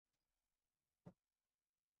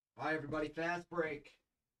Hi, everybody. Fast break.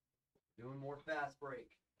 Doing more fast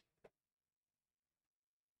break.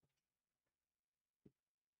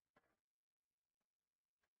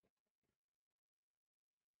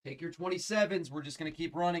 Take your 27s. We're just going to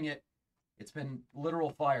keep running it. It's been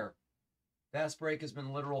literal fire. Fast break has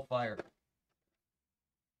been literal fire.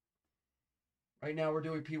 Right now, we're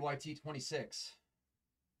doing PYT 26.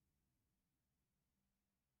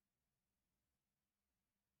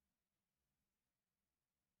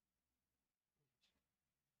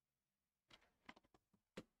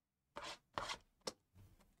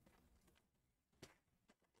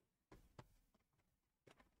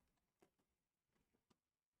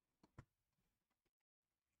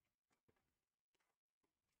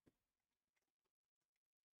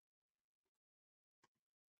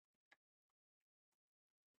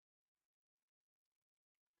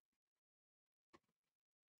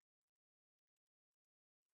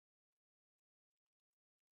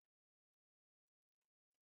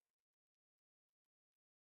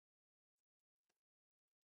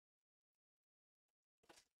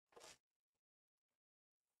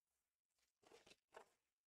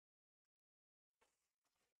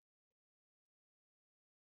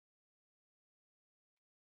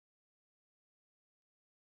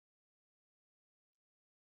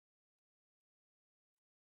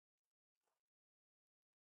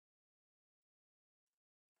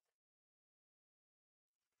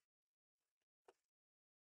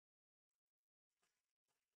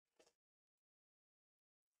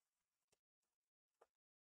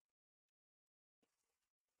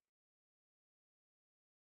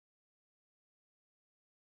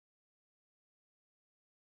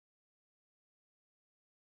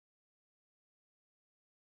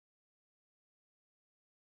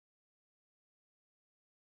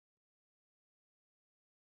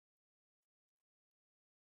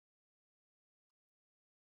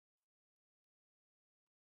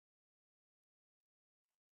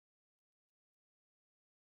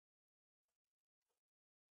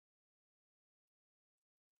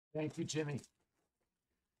 Thank you, Jimmy.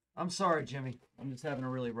 I'm sorry, Jimmy. I'm just having a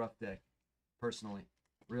really rough day, personally.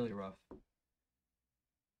 Really rough.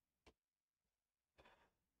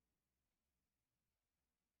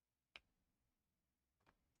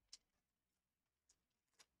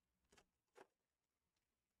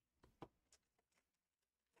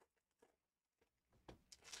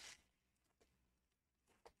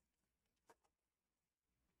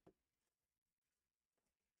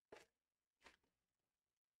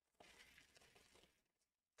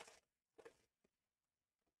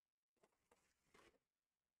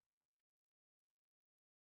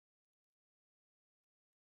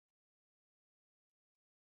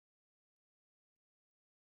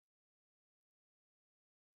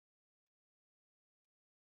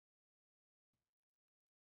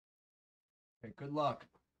 Okay, good luck.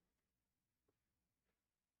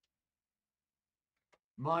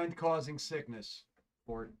 Mind causing sickness.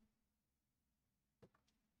 Fort.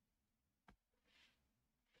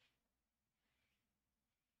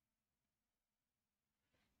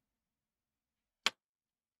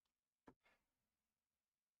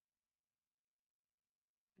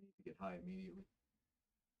 I need to get high immediately.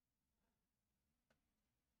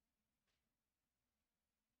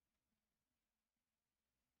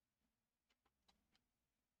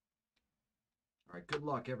 All right, good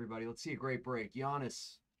luck, everybody. Let's see a great break.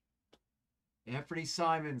 Giannis. Anthony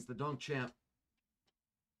Simons, the dunk champ.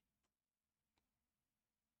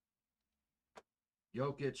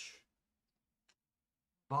 Jokic.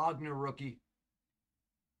 Wagner rookie.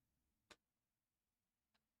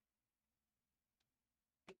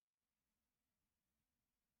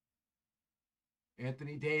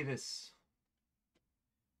 Anthony Davis.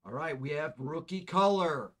 All right, we have rookie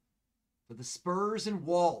color for the Spurs and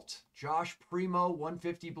Walt. Josh Primo,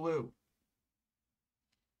 150 blue.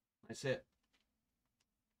 That's it.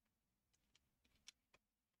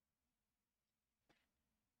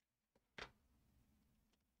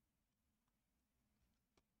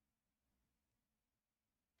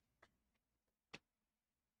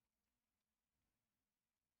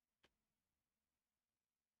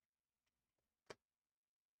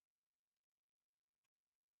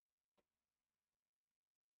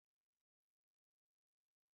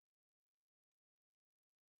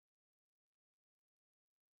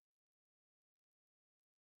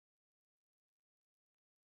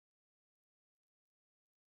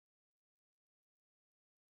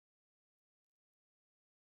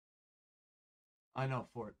 I know,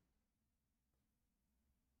 Fort.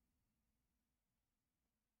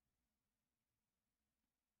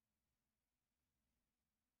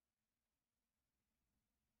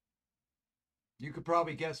 You could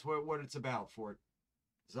probably guess what it's about for it.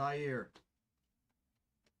 Zaire.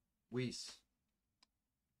 Weiss.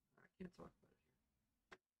 I can't talk about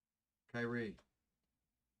it. Kyrie.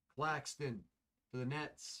 Claxton for the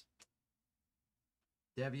Nets.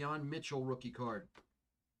 Davion Mitchell rookie card.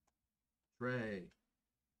 Trey.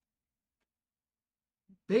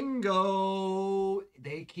 Bingo!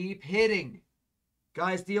 They keep hitting.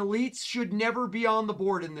 Guys, the elites should never be on the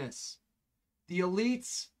board in this. The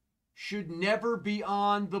elites should never be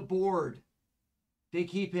on the board. They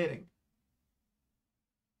keep hitting.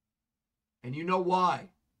 And you know why.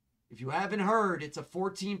 If you haven't heard, it's a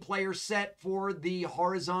 14-player set for the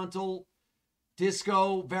horizontal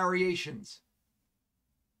disco variations.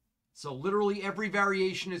 So literally every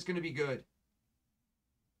variation is going to be good.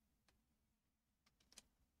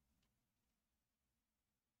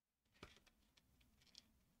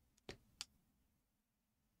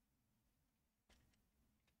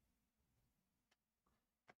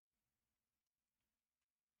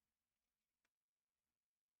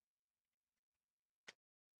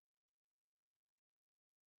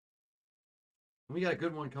 We got a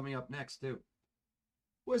good one coming up next, too.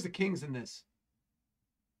 Where's the Kings in this?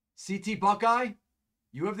 CT Buckeye?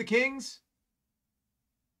 You have the Kings?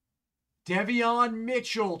 Davion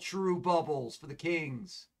Mitchell, true bubbles for the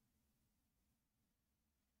Kings.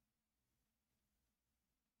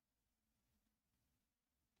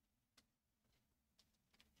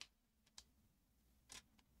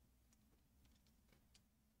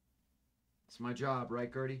 It's my job,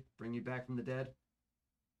 right, Gertie? Bring you back from the dead.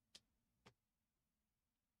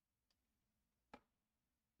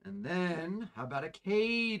 And then, how about a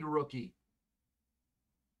Cade rookie?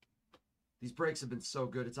 These breaks have been so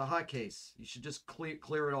good. It's a hot case. You should just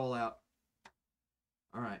clear it all out.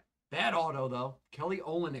 All right. Bad auto, though. Kelly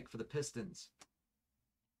Olynyk for the Pistons.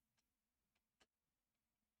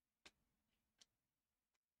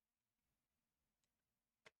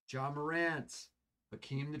 John Morant.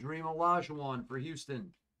 Hakeem the Dream Olajuwon for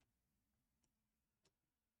Houston.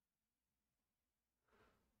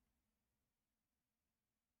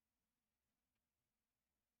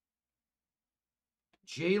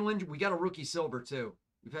 Jalen, we got a rookie silver, too.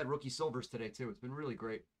 We've had rookie silvers today, too. It's been really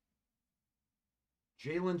great.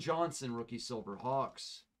 Jalen Johnson, rookie silver.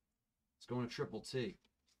 Hawks. It's going to Triple T.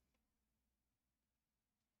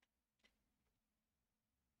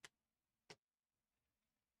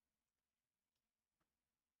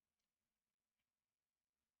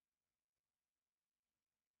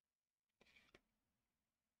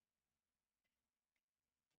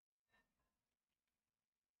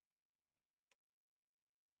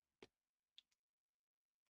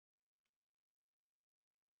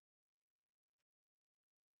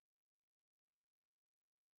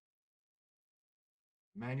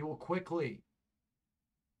 Manuel Quickly.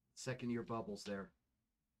 Second year bubbles there.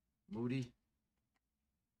 Moody.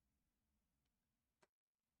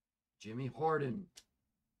 Jimmy Harden.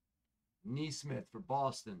 Neesmith for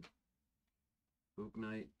Boston. Book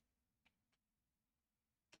Knight.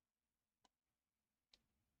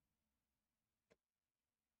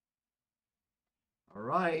 All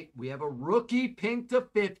right. We have a rookie pink to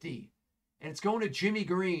 50. And it's going to Jimmy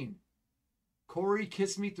Green. Corey,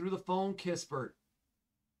 kiss me through the phone, Kispert.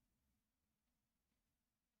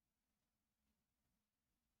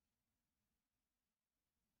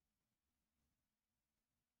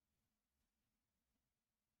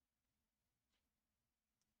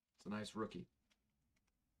 It's a nice rookie.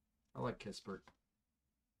 I like Kispert.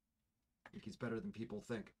 I think he's better than people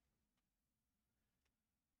think.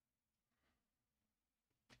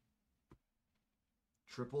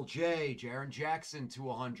 Triple J, Jaren Jackson to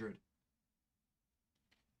 100.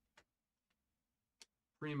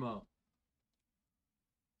 Primo.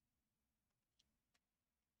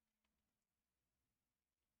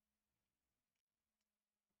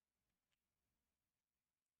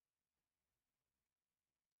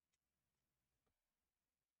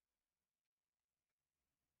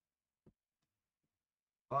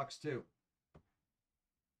 Box 2.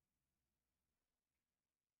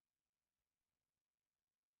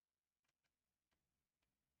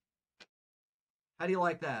 How do you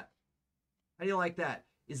like that? How do you like that?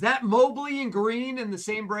 Is that Mobley and Green in the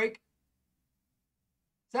same break?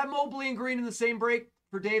 Is that Mobley and Green in the same break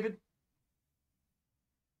for David?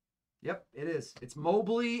 Yep, it is. It's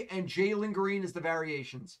Mobley and Jalen Green as the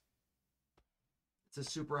variations. It's a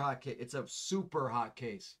super hot case. It's a super hot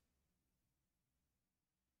case.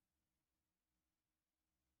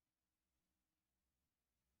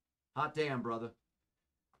 Hot damn, brother.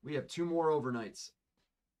 We have 2 more overnights.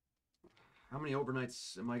 How many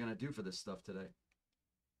overnights am I going to do for this stuff today?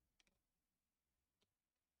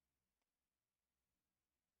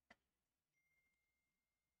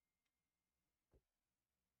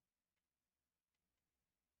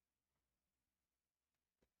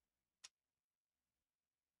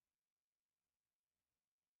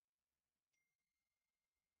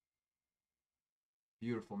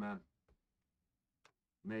 Beautiful, man.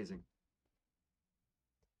 Amazing.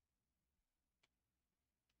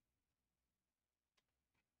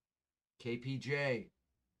 KPJ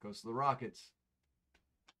goes to the Rockets.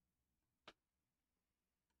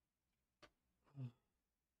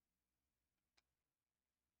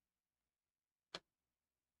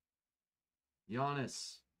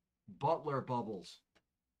 Giannis. Butler bubbles.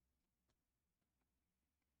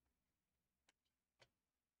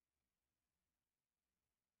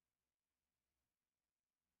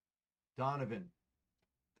 Donovan.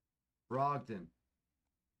 Brogdon.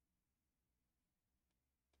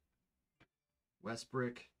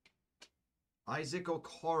 Westbrook. Isaac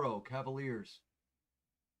Okoro, Cavaliers.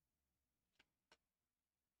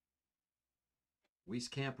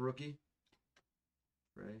 Wieskamp, rookie.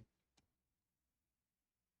 Right.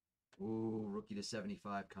 Ooh, rookie to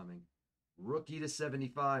 75 coming. Rookie to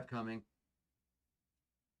 75 coming.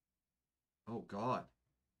 Oh, God.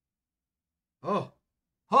 Oh.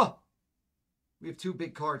 Huh. We have two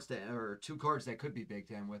big cards that, or two cards that could be big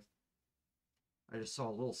to end with. I just saw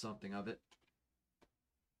a little something of it.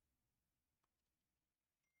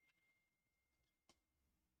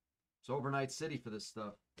 It's overnight city for this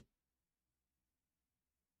stuff.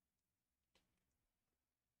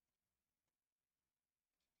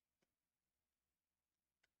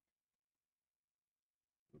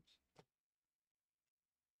 Oops.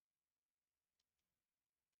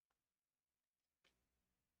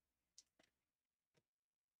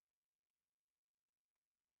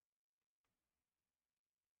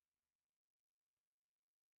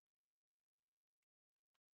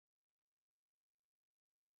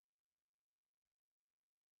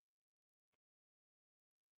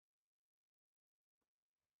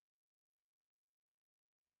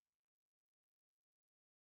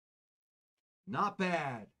 Not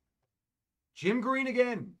bad. Jim Green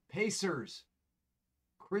again. Pacers.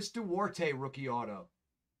 Chris Duarte, rookie auto.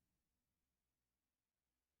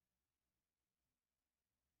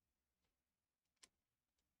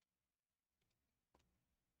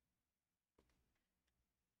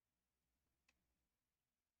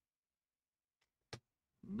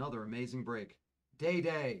 Another amazing break. Day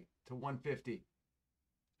to 150.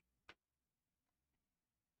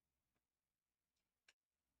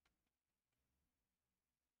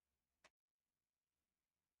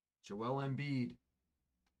 Joel Embiid.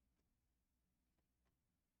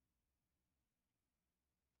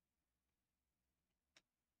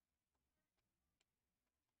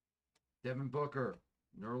 Devin Booker.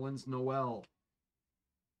 Nerlens Noel.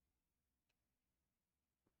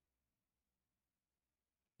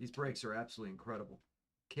 These breaks are absolutely incredible.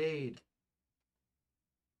 Cade. These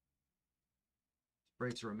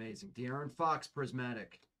breaks are amazing. De'Aaron Fox,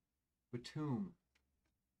 Prismatic. Batum.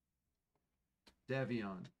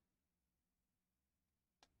 Devion.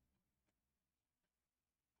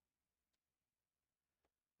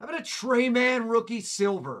 How about a Trey Man rookie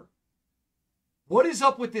silver? What is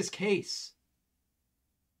up with this case?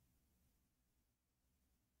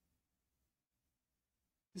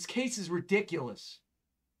 This case is ridiculous.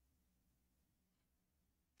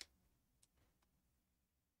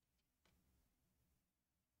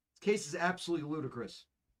 This case is absolutely ludicrous.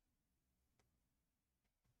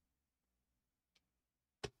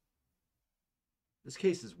 This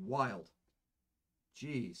case is wild.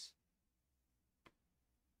 Jeez.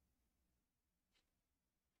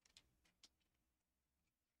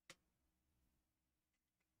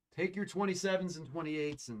 Take your 27s and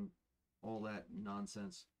 28s and all that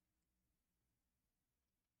nonsense.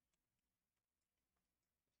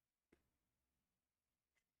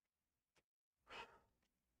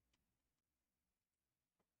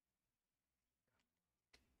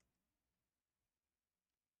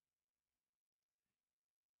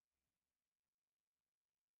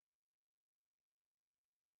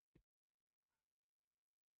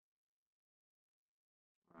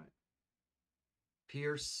 All right.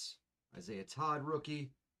 Pierce, Isaiah Todd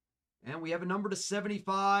rookie. And we have a number to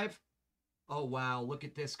 75. Oh, wow. Look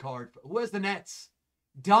at this card. Who has the Nets?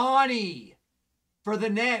 Donnie for the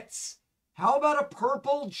Nets. How about a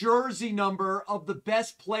purple jersey number of the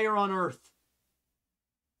best player on earth?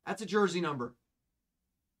 That's a jersey number.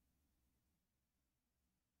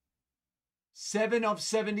 7 of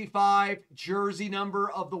 75 jersey number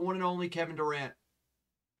of the one and only Kevin Durant.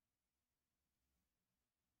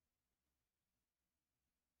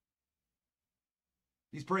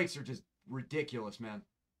 These breaks are just ridiculous, man.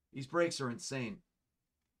 These breaks are insane.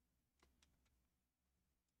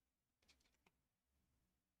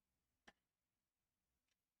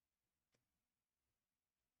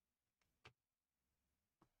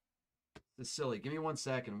 This is silly. Give me 1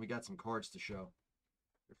 second. We got some cards to show.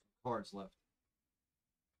 cards left.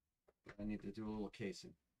 I need to do a little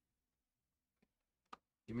casing.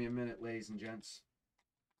 Give me a minute, ladies and gents.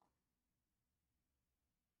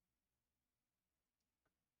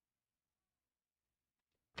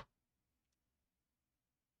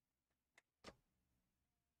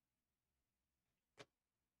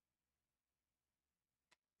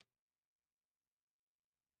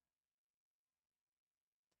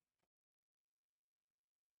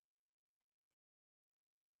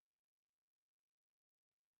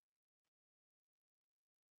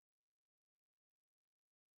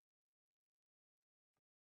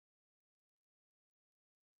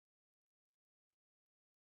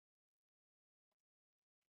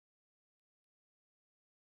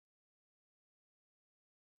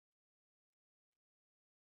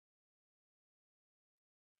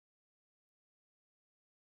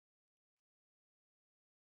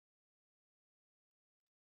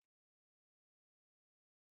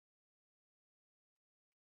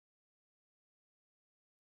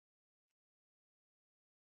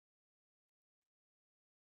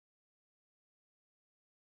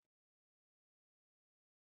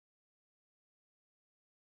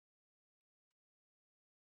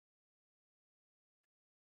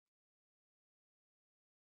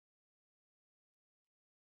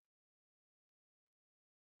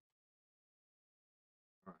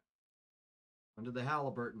 All right. Under the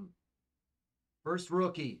Halliburton. First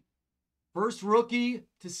rookie. First rookie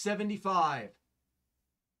to 75.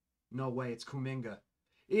 No way, it's Kuminga.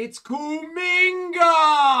 It's Kuminga!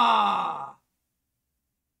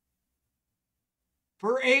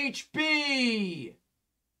 For HB!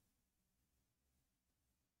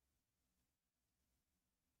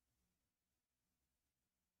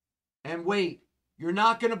 And wait, you're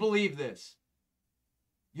not going to believe this.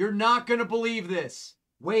 You're not going to believe this.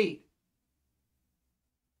 Wait.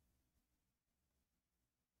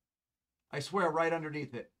 I swear, right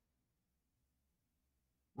underneath it.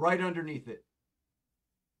 Right underneath it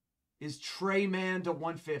is Trey Man to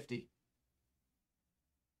 150. Is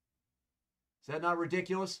that not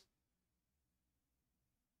ridiculous?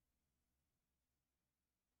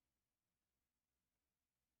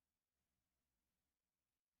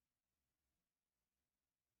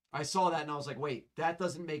 I saw that and I was like, wait, that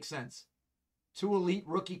doesn't make sense. 2 elite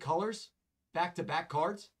rookie colors, back-to-back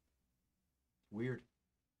cards. Weird.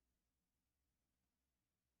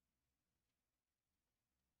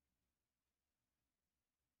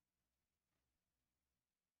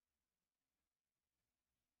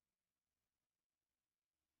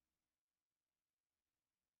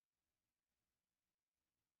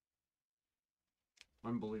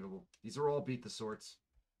 Unbelievable. These are all beat the sorts.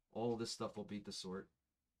 All of this stuff will beat the sort.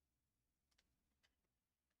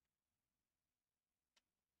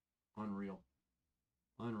 Unreal.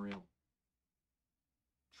 Unreal.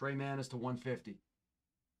 Trey Man is to 150.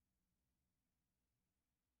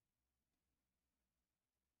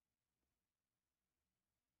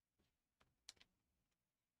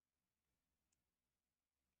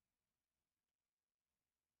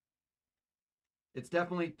 It's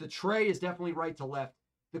definitely, the Trey is definitely right to left.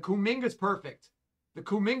 The Kuminga's perfect. The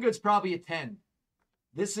Kuminga's probably a 10.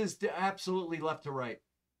 This is absolutely left to right.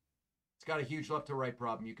 It's got a huge left to right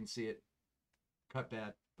problem. You can see it. Cut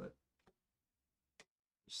bad, but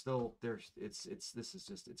still there's this is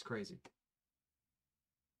just, it's crazy.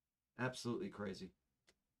 Absolutely crazy.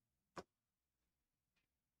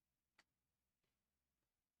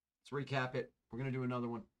 Let's recap it. We're going to do another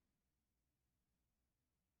one.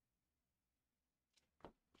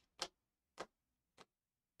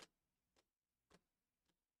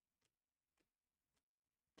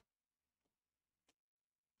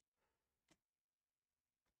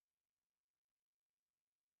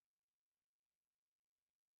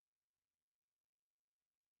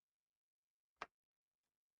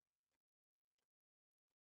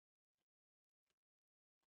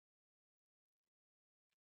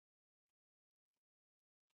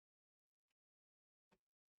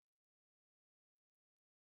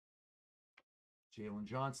 Jalen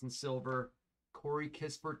Johnson, silver. Corey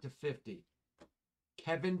Kispert to 50.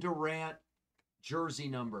 Kevin Durant, jersey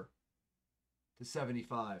number to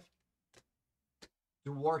 75.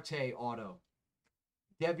 Duarte, auto.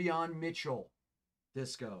 Devion Mitchell,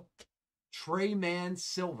 disco. Trey Man,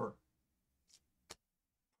 silver.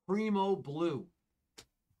 Primo, blue.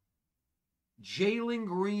 Jalen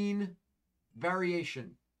Green,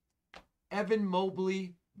 variation. Evan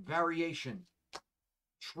Mobley, variation.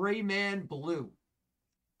 Trey Man, blue.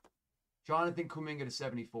 Jonathan Kuminga to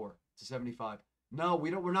 74, to 75. No,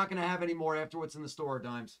 we're not going to have any more after what's in the store,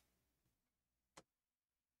 Dimes.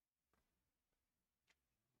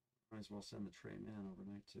 as well send the Trey Man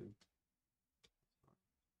overnight too.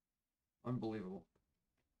 Unbelievable.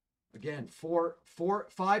 Again,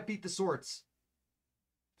 5 beat the sorts.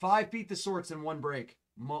 5 beat the sorts in one break.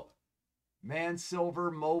 Man Silver,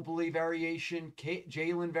 Mobley variation,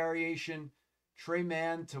 Jalen variation, Trey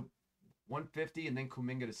Man to 150, and then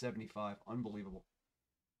Kuminga to 75. Unbelievable.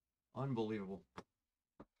 Unbelievable.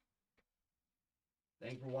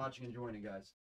 Thanks for watching and joining, guys.